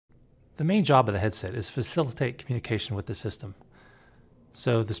The main job of the headset is to facilitate communication with the system,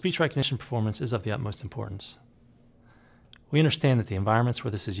 so the speech recognition performance is of the utmost importance. We understand that the environments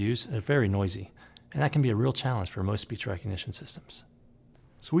where this is used are very noisy, and that can be a real challenge for most speech recognition systems.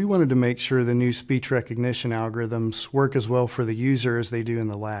 So we wanted to make sure the new speech recognition algorithms work as well for the user as they do in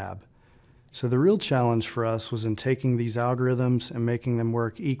the lab. So the real challenge for us was in taking these algorithms and making them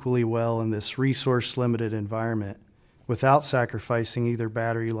work equally well in this resource-limited environment without sacrificing either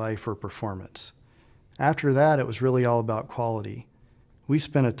battery life or performance. After that, it was really all about quality. We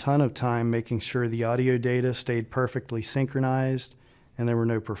spent a ton of time making sure the audio data stayed perfectly synchronized and there were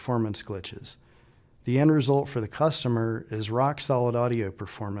no performance glitches. The end result for the customer is rock-solid audio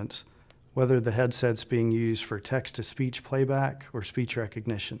performance, whether the headset's being used for text-to-speech playback or speech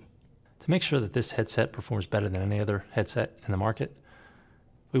recognition. To make sure that this headset performs better than any other headset in the market,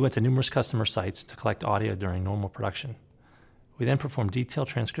 we went to numerous customer sites to collect audio during normal production. We then performed detailed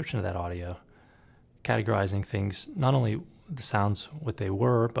transcription of that audio, categorizing things, not only the sounds, what they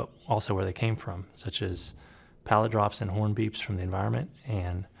were, but also where they came from, such as palate drops and horn beeps from the environment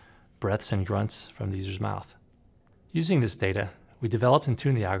and breaths and grunts from the user's mouth. Using this data, we developed and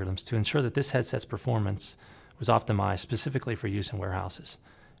tuned the algorithms to ensure that this headset's performance was optimized specifically for use in warehouses.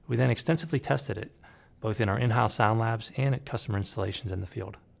 We then extensively tested it, both in our in-house sound labs and at customer installations in the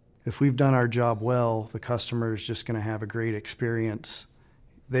field. If we've done our job well, the customer is just going to have a great experience.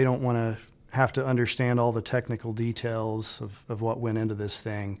 They don't want to have to understand all the technical details of what went into this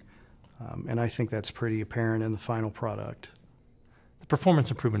thing, and I think that's pretty apparent in the final product. The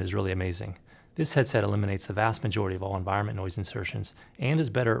performance improvement is really amazing. This headset eliminates the vast majority of all environment noise insertions and is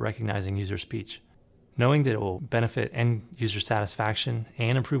better at recognizing user speech. Knowing that it will benefit end user satisfaction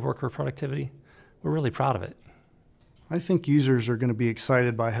and improve worker productivity, we're really proud of it. I think users are going to be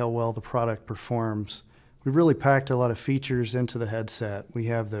excited by how well the product performs. We've really packed a lot of features into the headset. We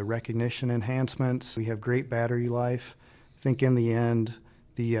have the recognition enhancements, we have great battery life. I think in the end,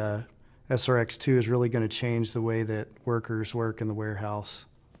 the SRX2 is really going to change the way that workers work in the warehouse.